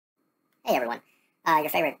Hey everyone, your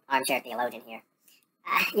favorite armchair theologian here.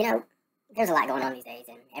 You know, there's a lot going on these days,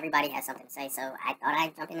 and everybody has something to say, so I thought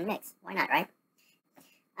I'd jump in the mix. Why not, right?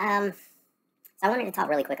 Um, so I wanted to talk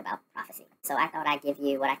really quick about prophecy. So I thought I'd give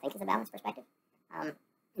you what I think is a balanced perspective. And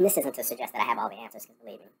this isn't to suggest that I have all the answers, because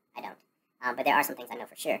believe me, I don't. But there are some things I know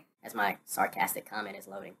for sure. As my sarcastic comment is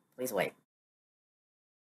loading, please wait.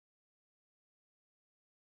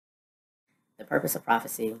 The purpose of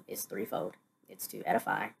prophecy is threefold. It's to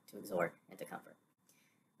edify, to exhort, and to comfort.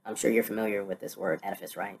 I'm sure you're familiar with this word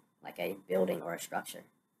edifice, right? Like a building or a structure.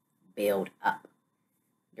 Build up.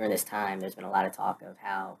 During this time, there's been a lot of talk of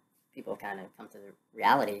how people have kind of come to the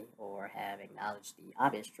reality or have acknowledged the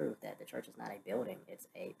obvious truth that the church is not a building, it's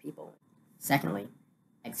a people. Secondly,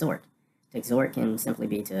 exhort. To exhort can simply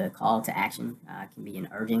be to call to action, can be an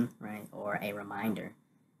urging, right, or a reminder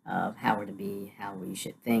of how we're to be, how we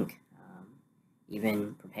should think,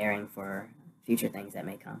 even preparing for future things that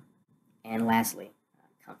may come. And lastly,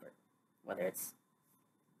 comfort, whether it's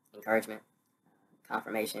encouragement,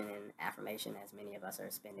 confirmation, and affirmation, as many of us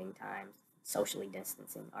are spending time socially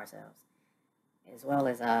distancing ourselves, as well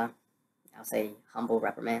as, I'll say, humble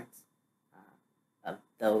reprimands of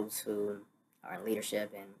those who are in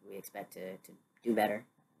leadership and we expect to do better,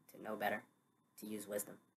 to know better, to use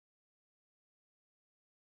wisdom.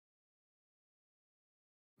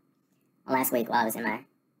 Well, last week, while I was in my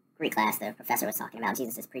Greek class, the professor was talking about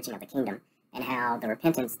Jesus' preaching of the kingdom and how the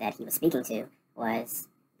repentance that he was speaking to was,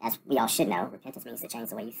 as we all should know, repentance means to change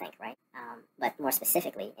the way you think, right? But more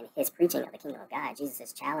specifically, in his preaching of the kingdom of God, Jesus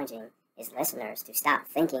is challenging his listeners to stop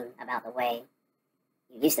thinking about the way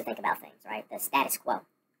you used to think about things, right? The status quo,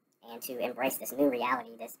 and to embrace this new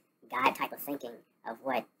reality, this God type of thinking of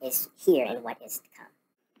what is here and what is to come.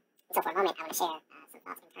 So for a moment, I want to share some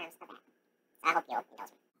thoughts in terms of that. So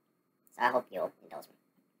I hope you'll indulge me.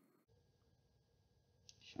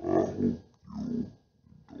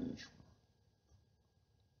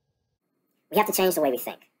 We have to change the way we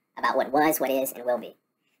think about what was, what is, and will be.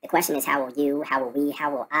 The question is, how will you, how will we, how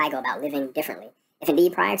will I go about living differently if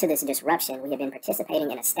indeed prior to this disruption we have been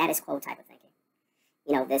participating in a status quo type of thinking?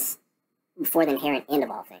 You know, this before the inherent end of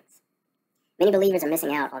all things. Many believers are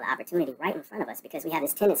missing out on the opportunity right in front of us because we have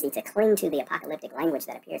this tendency to cling to the apocalyptic language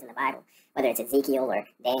that appears in the Bible, whether it's Ezekiel or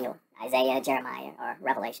Daniel, Isaiah, Jeremiah, or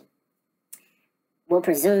Revelation. We'll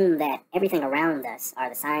presume that everything around us are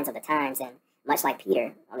the signs of the times, and much like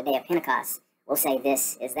Peter on the day of Pentecost, we'll say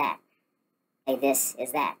this is that, say this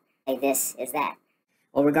is that, say this is that.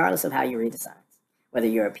 Well, regardless of how you read the signs, whether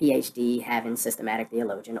you're a PhD having systematic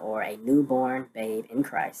theologian or a newborn babe in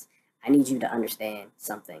Christ, I need you to understand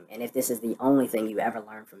something. And if this is the only thing you ever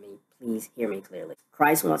learn from me, please hear me clearly.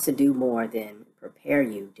 Christ wants to do more than prepare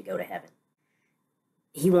you to go to heaven.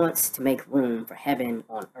 He wants to make room for heaven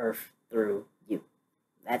on earth through you.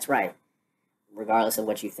 That's right. Regardless of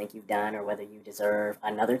what you think you've done or whether you deserve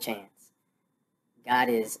another chance, God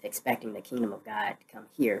is expecting the kingdom of God to come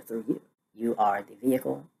here through you. You are the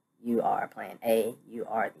vehicle. You are plan A. You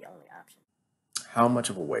are the only option. How much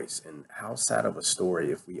of a waste and how sad of a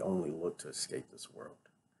story if we only look to escape this world.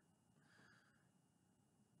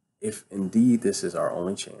 If indeed this is our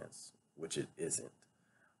only chance, which it isn't,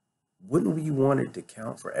 wouldn't we want it to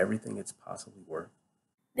count for everything it's possibly worth?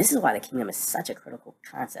 This is why the kingdom is such a critical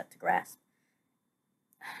concept to grasp.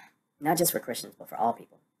 Not just for Christians, but for all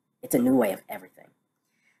people. It's a new way of everything.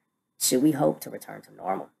 Should we hope to return to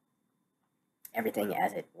normal? Everything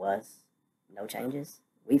as it was, no changes?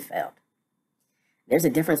 We've failed. There's a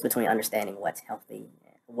difference between understanding what's healthy,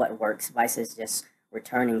 what works, versus just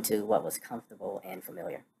returning to what was comfortable and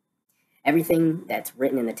familiar. Everything that's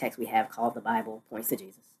written in the text we have called the Bible points to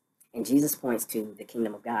Jesus. And Jesus points to the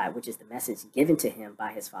kingdom of God, which is the message given to him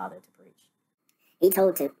by his Father to preach. He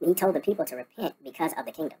told the people to repent because of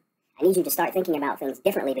the kingdom. I need you to start thinking about things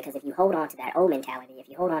differently, because if you hold on to that old mentality, if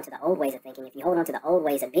you hold on to the old ways of thinking, if you hold on to the old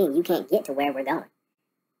ways of being, you can't get to where we're going.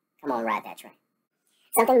 Come on, ride that train.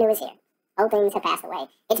 Something new is here. Old things have passed away.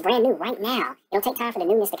 It's brand new right now. It'll take time for the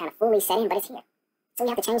newness to kind of fully set in, but it's here. So we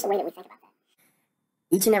have to change the way that we think about that.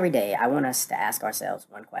 Each and every day, I want us to ask ourselves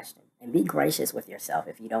one question, and be gracious with yourself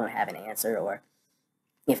if you don't have an answer, or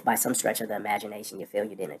if by some stretch of the imagination you feel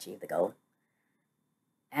you didn't achieve the goal.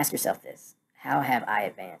 Ask yourself this: how have I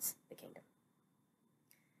advanced the kingdom?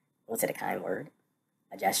 Was it a kind word?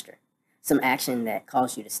 A gesture? Some action that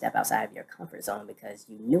caused you to step outside of your comfort zone because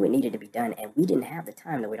you knew it needed to be done and we didn't have the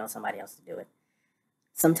time to wait on somebody else to do it.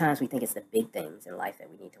 Sometimes we think it's the big things in life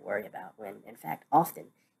that we need to worry about, when in fact, often,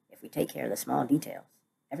 if we take care of the small details,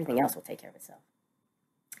 everything else will take care of itself.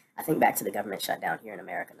 I think back to the government shutdown here in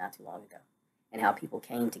America not too long ago, and how people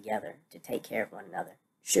came together to take care of one another.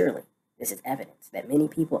 Surely, This is evidence that many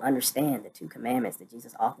people understand the two commandments that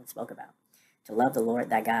Jesus often spoke about: to love the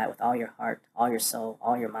Lord thy God with all your heart, all your soul,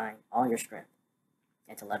 all your mind, all your strength,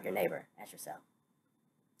 and to love your neighbor as yourself.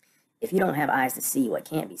 If you don't have eyes to see what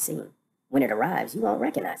can't be seen, when it arrives, you won't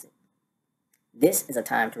recognize it. This is a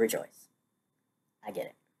time to rejoice. I get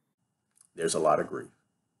it. There's a lot of grief.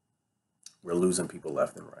 We're losing people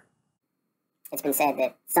left and right. It's been said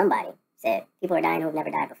that somebody said people are dying who have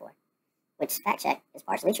never died before, which, fact check, is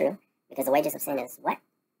partially true, because the wages of sin is what?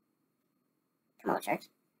 Come on, church.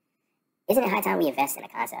 Isn't it high time we invest in a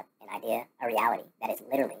concept, an idea, a reality that is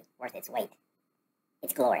literally worth its weight,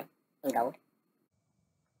 its glory, in gold?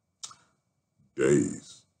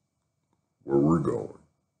 Days. Where we're going,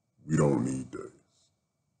 we don't need days.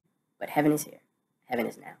 But heaven is here. Heaven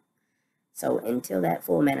is now. So until that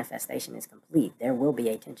full manifestation is complete, there will be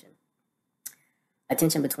a tension. A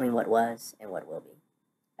tension between what was and what will be.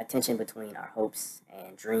 A tension between our hopes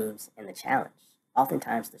and dreams and the challenge,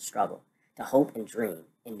 oftentimes the struggle, to hope and dream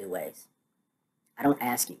in new ways. I don't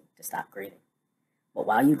ask you to stop grieving. But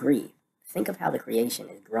while you grieve, think of how the creation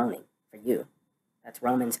is groaning for you. That's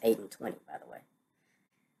Romans 8:20, by the way.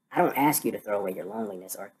 I don't ask you to throw away your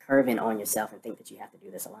loneliness or curve in on yourself and think that you have to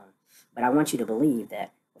do this alone. But I want you to believe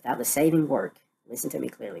that without the saving work, listen to me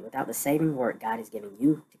clearly, without the saving work God is giving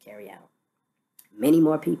you to carry out, many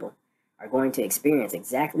more people are going to experience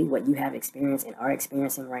exactly what you have experienced and are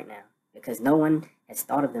experiencing right now, because no one has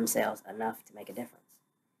thought of themselves enough to make a difference.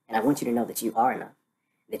 And I want you to know that you are enough,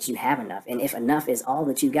 that you have enough. And if enough is all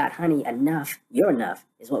that you got, honey, enough, you're enough,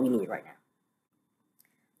 is what we need right now.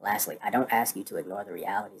 Lastly, I don't ask you to ignore the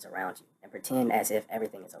realities around you and pretend as if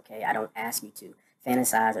everything is okay. I don't ask you to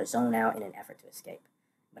fantasize or zone out in an effort to escape.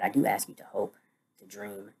 But I do ask you to hope, to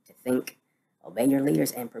dream, to think, obey your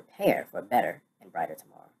leaders, and prepare for a better and brighter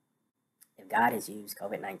tomorrow. If God has used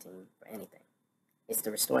COVID-19 for anything, it's to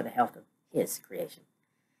restore the health of His creation.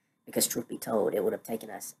 Because truth be told, it would have taken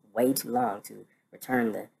us way too long to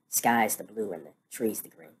return the skies to blue and the trees to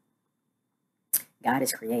green. God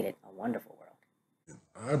has created a wonderful world. And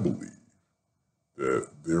I believe that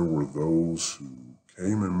there were those who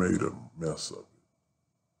came and made a mess of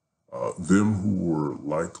it. Them who were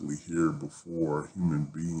likely here before a human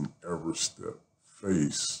being ever stepped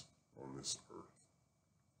face on this earth.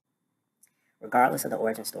 Regardless of the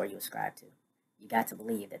origin story you ascribe to, you got to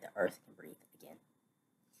believe that the earth can breathe again.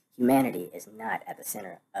 Humanity is not at the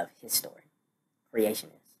center of His story. Creation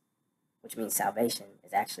is, which means salvation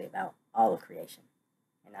is actually about all of creation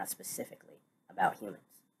and not specifically about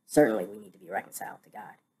humans. Certainly we need to be reconciled to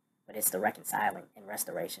God, but it's the reconciling and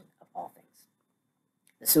restoration of all things.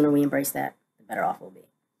 The sooner we embrace that, the better off we'll be.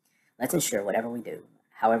 Let's ensure whatever we do,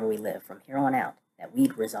 however we live from here on out, that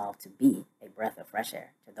we resolve to be a breath of fresh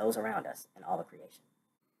air to those around us and all of creation.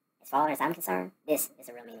 As far as I'm concerned, this is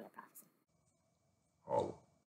the real meaning of prophecy. Holla.